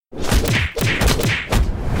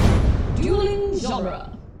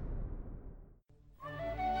genre.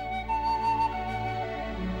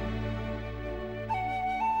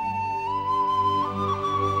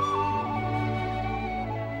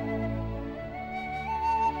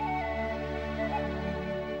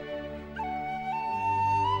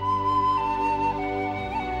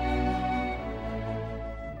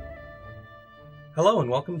 Hello and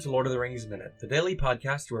welcome to Lord of the Rings Minute, the daily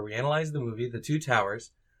podcast where we analyze the movie The Two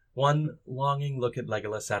Towers, one longing look at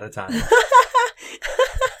Legolas at a time.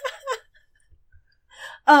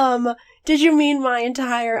 Did you mean my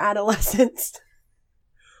entire adolescence?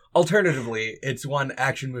 Alternatively, it's one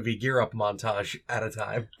action movie gear-up montage at a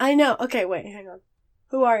time. I know. Okay, wait, hang on.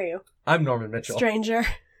 Who are you? I'm Norman Mitchell. Stranger.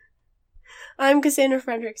 I'm Cassandra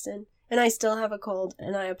Fredrickson, and I still have a cold,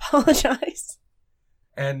 and I apologize.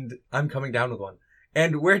 And I'm coming down with one.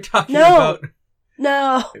 And we're talking about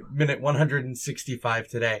minute 165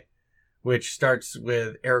 today, which starts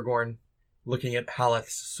with Aragorn looking at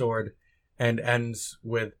Haleth's sword and ends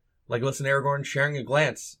with Legolas and Aragorn sharing a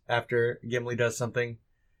glance after Gimli does something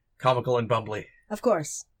comical and bumbly. Of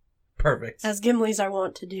course. Perfect. As Gimlis are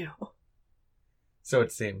wont to do. So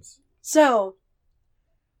it seems. So,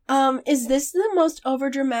 is this the most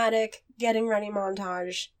overdramatic getting ready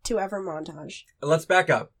montage to ever montage? Let's back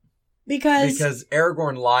up. Because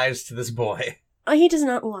Aragorn lies to this boy. He does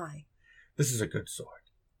not lie. This is a good sword.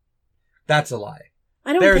 That's a lie.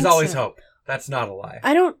 I don't There's think always so. hope. That's not a lie.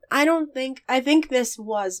 I think this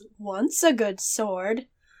was once a good sword.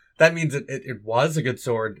 That means it was a good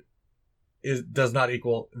sword. Does not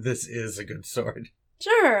equal this is a good sword.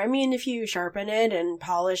 Sure, I mean, if you sharpen it and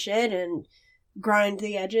polish it and grind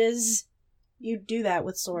the edges, you do that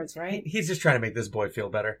with swords, right? He's just trying to make this boy feel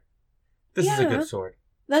better. This is a good sword.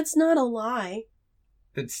 That's not a lie.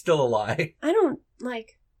 It's still a lie. I'm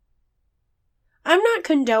not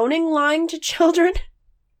condoning lying to children,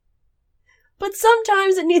 but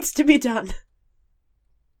sometimes it needs to be done.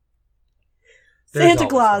 Santa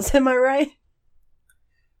Claus, am I right?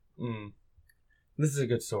 This is a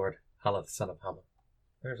good sword, Haleth, son of Hama.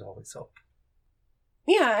 There's always hope.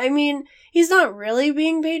 Yeah, I mean, he's not really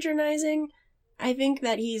being patronizing. I think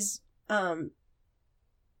that he's,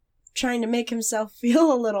 trying to make himself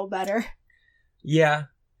feel a little better. Yeah.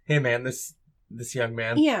 Hey man, this young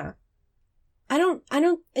man. Yeah.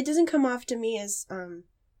 It doesn't come off to me as,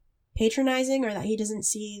 patronizing or that he doesn't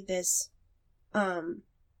see this,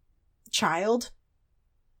 child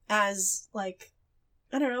as, like,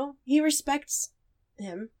 I don't know, he respects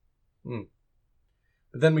him. But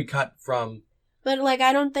then we cut from... But, like,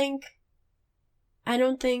 I don't think, I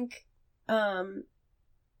don't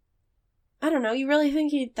know, you really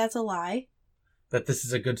think that's a lie? That this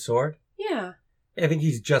is a good sword? Yeah. I think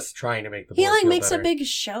he's just trying to make the boy He, feel makes better. a big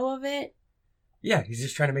show of it. Yeah, he's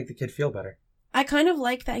just trying to make the kid feel better. I kind of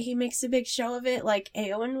like that he makes a big show of it, like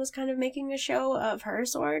Éowyn was kind of making a show of her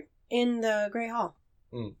sword in the Grey Hall.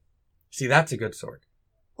 See, that's a good sword.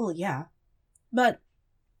 Well, yeah. But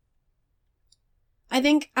I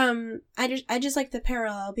think, I just like the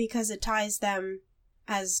parallel because it ties them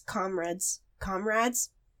as comrades. Comrades.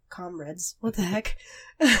 What the heck?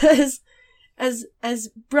 as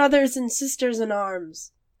brothers and sisters in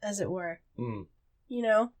arms, as it were. You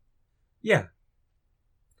know? Yeah.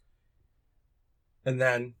 And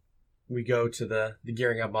then we go to the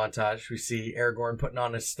gearing up montage. We see Aragorn putting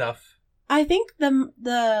on his stuff. I think the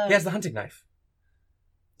He has the hunting knife.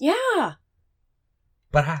 Yeah.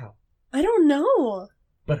 But how? I don't know.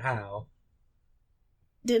 But how?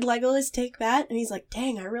 Did Legolas take that? And he's like,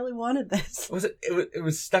 dang, I really wanted this. It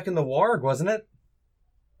was stuck in the warg, wasn't it?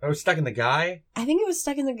 Or it was stuck in the guy? I think it was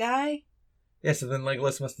stuck in the guy. Yeah, so then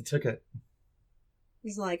Legolas must have took it.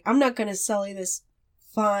 He's like, I'm not gonna sully this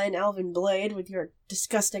fine elven blade with your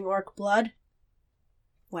disgusting orc blood.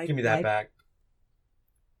 Give me that back.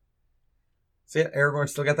 So yeah, Aragorn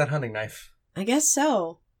still got that hunting knife. I guess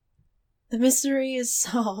so. The mystery is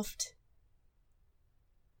solved.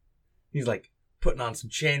 He's like putting on some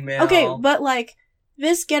chainmail. Okay, but like,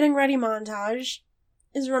 this getting ready montage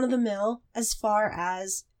is run of the mill as far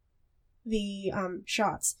as the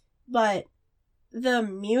shots. But the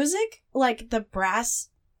music, like the brass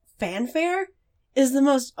fanfare, is the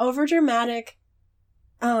most overdramatic.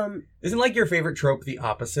 Isn't like your favorite trope the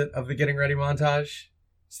opposite of the getting ready montage?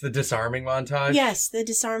 It's the disarming montage. Yes, the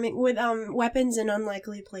disarming with weapons in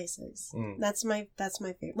unlikely places. That's my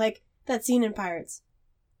favorite. Like that scene in Pirates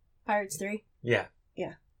 3. Yeah.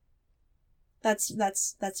 Yeah. That's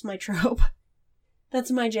my trope.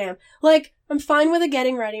 That's my jam. Like, I'm fine with a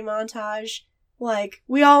getting ready montage. Like,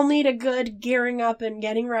 we all need a good gearing up and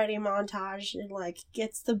getting ready montage. It, like,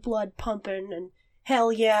 gets the blood pumping and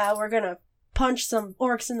hell yeah, we're gonna punch some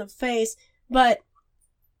orcs in the face. But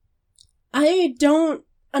I don't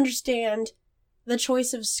understand the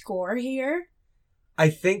choice of score here. I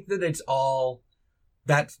think that it's all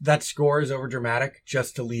that score is overdramatic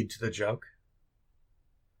just to lead to the joke.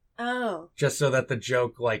 Oh. Just so that the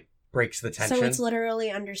joke, like, breaks the tension. So it's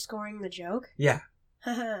literally underscoring the joke? Yeah.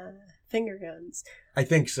 Haha. Finger guns. I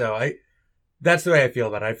think so. That's the way I feel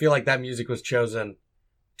about it. I feel like that music was chosen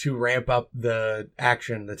to ramp up the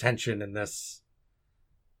action, the tension in this.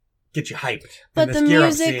 Get you hyped. But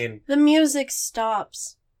the music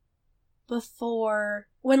stops before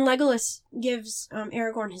when Legolas gives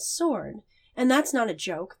Aragorn his sword, and that's not a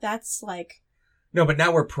joke. That's like no, but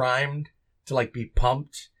now we're primed to like be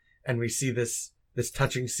pumped, and we see this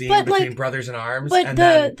touching scene between brothers in arms. But and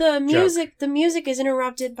the music is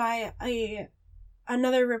interrupted by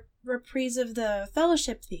another reprise of the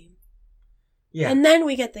Fellowship theme. Yeah, and then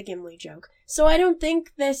we get the Gimli joke. So I don't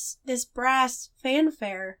think this brass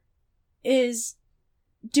fanfare is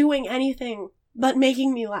doing anything but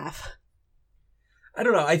making me laugh. I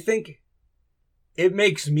don't know. I think it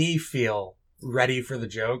makes me feel ready for the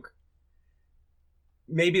joke.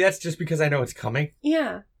 Maybe that's just because I know it's coming.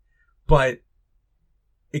 Yeah. But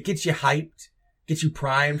it gets you hyped, gets you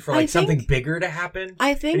primed for something bigger to happen.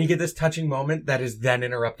 I think. And you get this touching moment that is then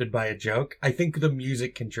interrupted by a joke. I think the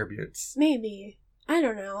music contributes. Maybe. I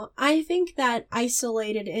don't know. I think that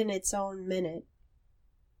isolated in its own minute,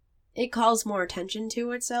 it calls more attention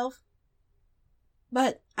to itself.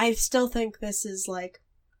 But I still think this is like...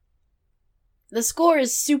 The score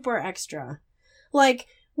is super extra. Like,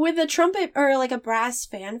 with a trumpet or like a brass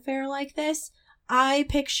fanfare like this, I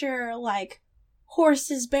picture like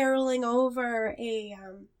horses barreling over a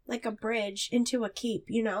bridge into a keep,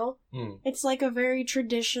 you know? It's like a very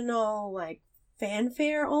traditional like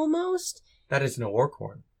fanfare almost. That is no orc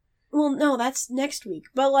horn. Well, no, that's next week.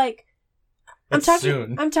 But like I'm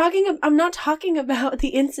not talking about the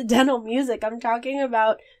incidental music. I'm talking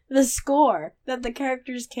about the score that the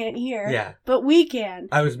characters can't hear. Yeah. But we can.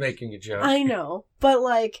 I was making a joke. I know. But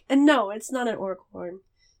like, and no, it's not an orc horn.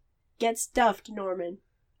 Get stuffed, Norman.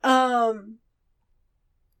 I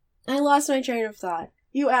lost my train of thought.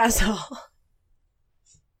 You asshole.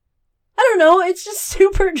 I don't know, it's just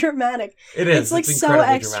super dramatic. It is. It's like so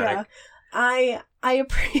extra.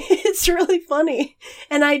 Dramatic. It's really funny.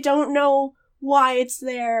 And I don't know why it's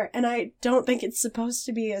there, and I don't think it's supposed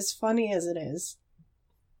to be as funny as it is.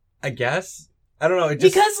 I guess? I don't know,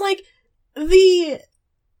 because, like, the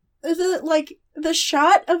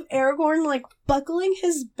shot of Aragorn, like, buckling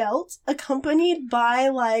his belt, accompanied by,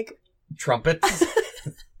 like... trumpets?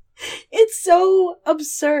 It's so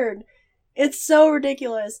absurd. It's so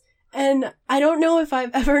ridiculous. And I don't know if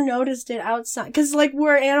I've ever noticed it outside. Because, like,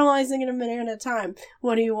 we're analyzing it a minute at a time.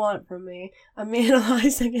 What do you want from me? I'm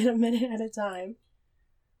analyzing it a minute at a time.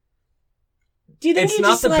 Do you think it's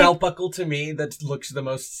not the belt buckle to me that looks the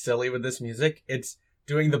most silly with this music. It's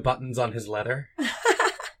doing the buttons on his letter.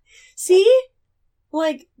 See?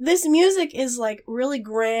 Like, this music is, like, really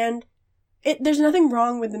grand. There's nothing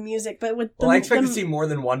wrong with the music, but with the... Well, I expect to see more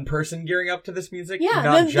than one person gearing up to this music, yeah,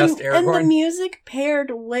 not just Aragorn. And the music paired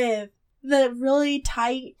with the really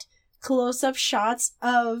tight close-up shots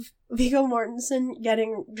of Viggo Mortensen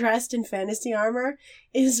getting dressed in fantasy armor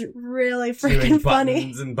is really freaking funny.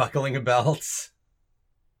 Buttons and buckling of belts.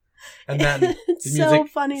 And then the music so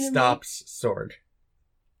funny stops, sword.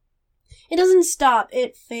 It doesn't stop,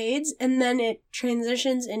 it fades, and then it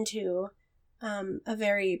transitions into... a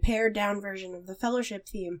very pared down version of the Fellowship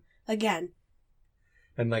theme again.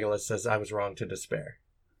 And Legolas says, I was wrong to despair.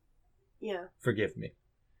 Yeah. Forgive me.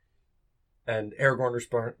 And Aragorn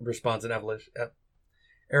responds in Elvish.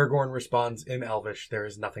 Aragorn responds in Elvish, there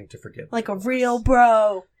is nothing to forgive. Like a real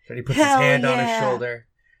bro. And he puts his hand on his shoulder.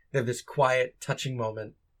 They have this quiet, touching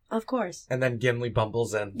moment. Of course. And then Gimli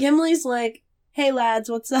bumbles in. Gimli's like, hey lads,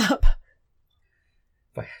 what's up?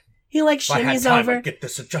 He like shimmies over. I'd get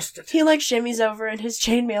this adjusted. He like shimmies over in his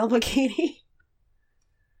chainmail bikini.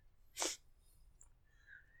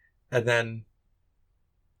 And then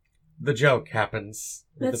the joke happens.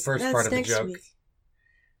 The first part of the joke. Week.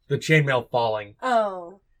 The chainmail falling.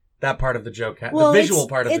 Oh. That part of the joke. The visual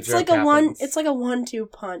part of the joke happens. It's like a 1-2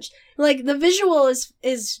 punch. Like, the visual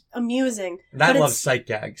is amusing. And I love sight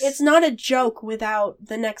gags. It's not a joke without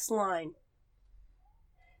the next line.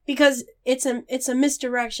 Because it's a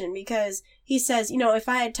misdirection, because he says, you know, if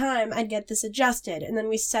I had time, I'd get this adjusted, and then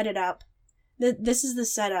we set it up. This is the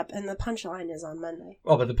setup, and the punchline is on Monday.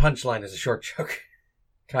 Oh, but the punchline is a short joke.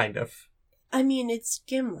 Kind of. I mean, it's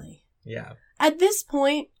Gimli. Yeah. At this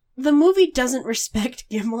point, the movie doesn't respect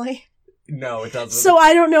Gimli. No, it doesn't. So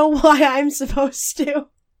I don't know why I'm supposed to.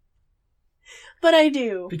 But I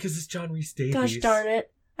do. Because it's John Rhys Davies. Gosh darn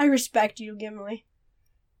it. I respect you, Gimli.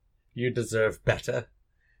 You deserve better.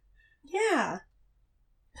 Yeah.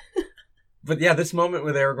 But yeah, this moment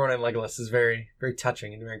with Aragorn and Legolas is very, very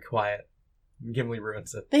touching and very quiet. Gimli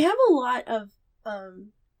ruins it. They have a lot of,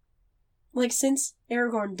 like, since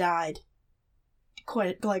Aragorn died,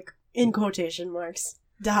 quite, like, in quotation marks,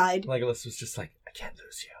 died. Legolas was just like, I can't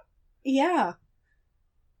lose you. Yeah.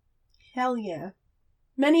 Hell yeah.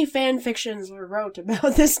 Many fan fictions were wrote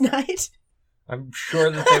about this night. I'm sure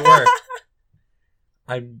that they were.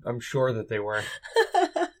 I'm sure that they were.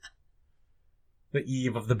 The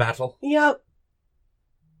eve of the battle. Yep.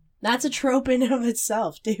 That's a trope in and of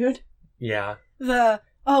itself, dude. Yeah.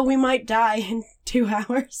 We might die in 2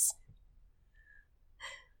 hours.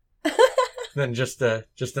 Then just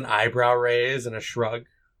an eyebrow raise and a shrug.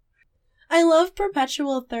 I love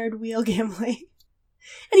perpetual third wheel Gimli.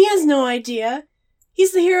 And he has no idea.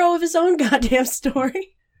 He's the hero of his own goddamn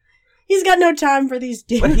story. He's got no time for these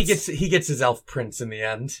dudes. But he gets his elf prince in the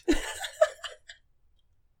end.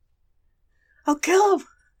 I'll kill him.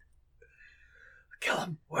 Kill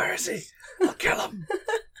him. Where is he? I'll kill him.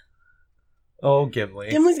 Oh, Gimli.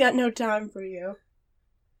 Gimli's got no time for you.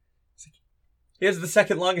 He has the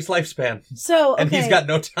second longest lifespan. So, okay. And he's got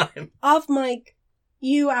no time. Off mic,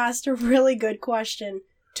 you asked a really good question,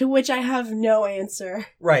 to which I have no answer.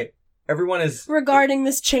 Right. Everyone is... regarding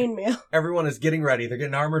this chainmail. Everyone is getting ready. They're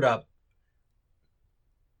getting armored up.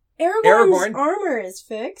 Aragorn's armor is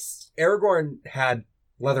fixed. Aragorn had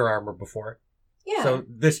leather armor before. Yeah. So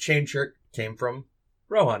this chain shirt came from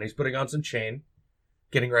Rohan. He's putting on some chain,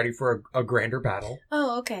 getting ready for a grander battle.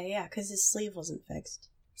 Oh, okay, yeah, because his sleeve wasn't fixed.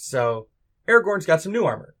 So Aragorn's got some new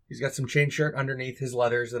armor. He's got some chain shirt underneath his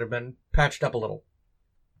leathers that have been patched up a little.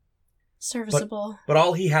 Serviceable. But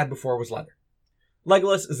all he had before was leather.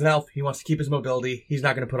 Legolas is an elf. He wants to keep his mobility. He's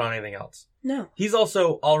not going to put on anything else. No. He's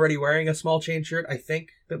also already wearing a small chain shirt, I think,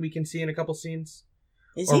 that we can see in a couple scenes.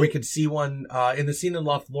 Is or he? we could see one in the scene in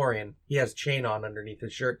Lothlorien. He has chain on underneath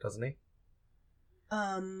his shirt, doesn't he?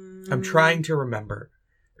 I'm trying to remember.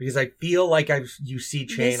 Because I feel like you see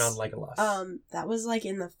chain on Legolas. That was like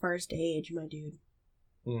in the First Age, my dude.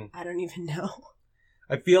 I don't even know.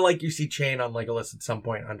 I feel like you see chain on Legolas at some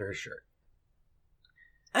point under his shirt.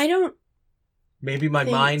 I don't... Maybe my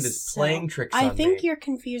mind is playing tricks on me. I think you're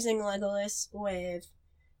confusing Legolas with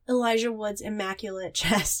Elijah Wood's immaculate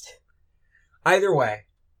chest. Either way,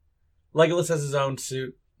 Legolas has his own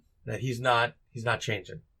suit that he's not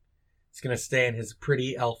changing. He's going to stay in his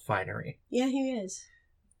pretty elf finery. Yeah, he is.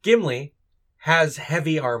 Gimli has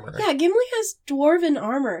heavy armor. Yeah, Gimli has dwarven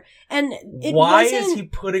armor. And why is he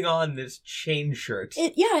putting on this chain shirt?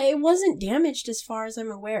 It wasn't damaged as far as I'm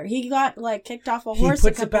aware. He got, like, kicked off a horse He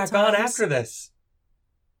puts it back on after this.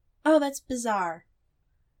 Oh, that's bizarre.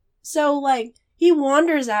 So, like, he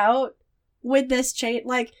wanders out with this chain.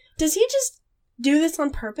 Like, does he just do this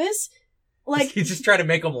on purpose? Like, he's just trying to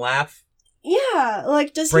make them laugh. Yeah,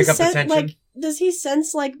 like, does he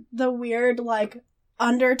sense, like, the weird, like,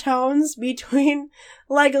 undertones between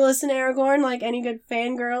Legolas and Aragorn, like any good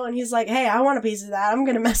fangirl, and he's like, hey, I want a piece of that. I'm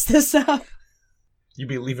gonna mess this up. You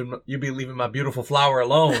be leaving my beautiful flower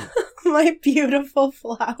alone. My beautiful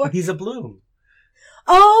flower. He's a bloom.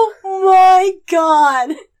 Oh my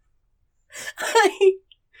god.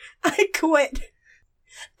 I quit.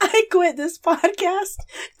 I quit this podcast.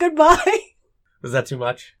 Goodbye. Was that too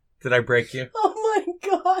much? Did I break you? Oh my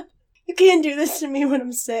god. You can't do this to me when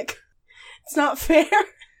I'm sick. It's not fair.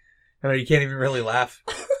 I know, you can't even really laugh.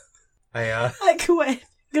 I quit.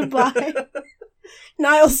 Goodbye.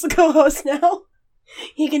 Niall's the co-host now.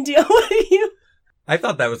 He can deal with you. I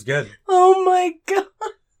thought that was good. Oh my god.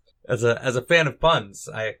 As a fan of puns,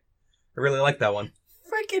 I really like that one.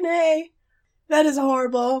 Frickin' A. That is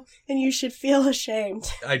horrible, and you should feel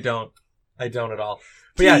ashamed. I don't at all.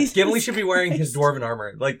 But yeah, Gimli should be wearing his dwarven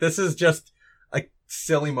armor. Like, this is just a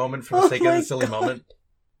silly moment for the sake of a silly moment.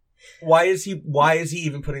 Why is he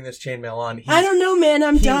even putting this chainmail on? I don't know, man.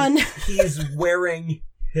 I'm done. He's wearing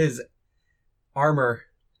his armor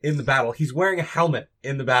in the battle. He's wearing a helmet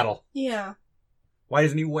in the battle. Yeah. Why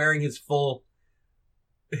isn't he wearing his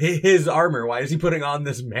armor? Why is he putting on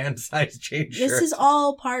this man-sized chain shirt? This is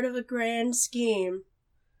all part of a grand scheme.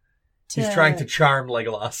 He's trying to charm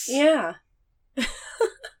Legolas. Yeah.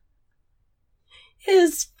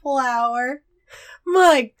 His flower.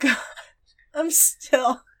 My god. I'm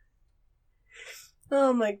still...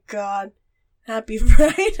 Oh my god. Happy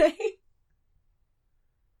Friday.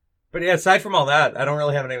 But yeah, aside from all that, I don't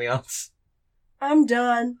really have anything else. I'm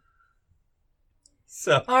done.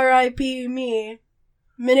 So. R.I.P. me.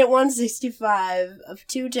 Minute 165 of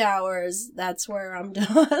 2 towers. That's where I'm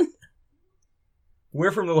done.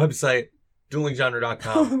 We're from the website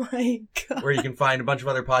duelinggenre.com. Oh my god. Where you can find a bunch of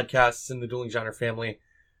other podcasts in the Dueling Genre family.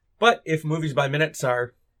 But if Movies by Minutes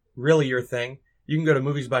are really your thing, you can go to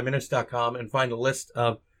moviesbyminutes.com and find a list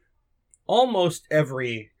of almost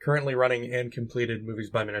every currently running and completed Movies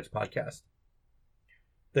by Minutes podcast.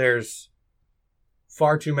 There's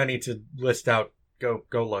far too many to list out. Go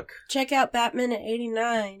look. Check out Batman at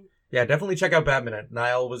 89. Yeah, definitely check out Batman.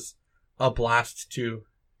 Niall was a blast to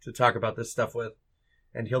talk about this stuff with.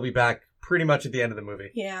 And he'll be back pretty much at the end of the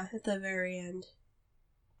movie. Yeah, at the very end.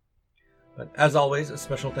 But as always, a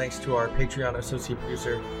special thanks to our Patreon associate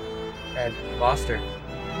producer, Ed Foster.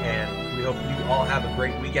 And we hope you all have a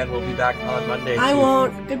great weekend. We'll be back on Monday. I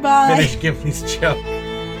won't. Goodbye. Finish Gimli's joke.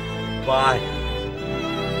 Bye.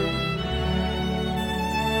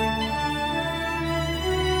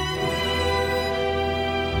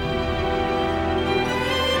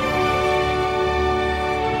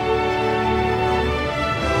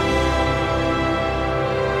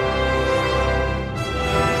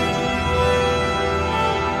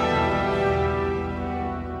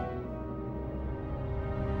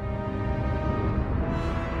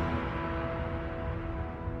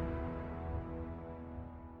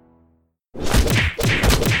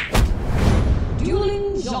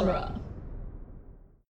 Dueling Genre.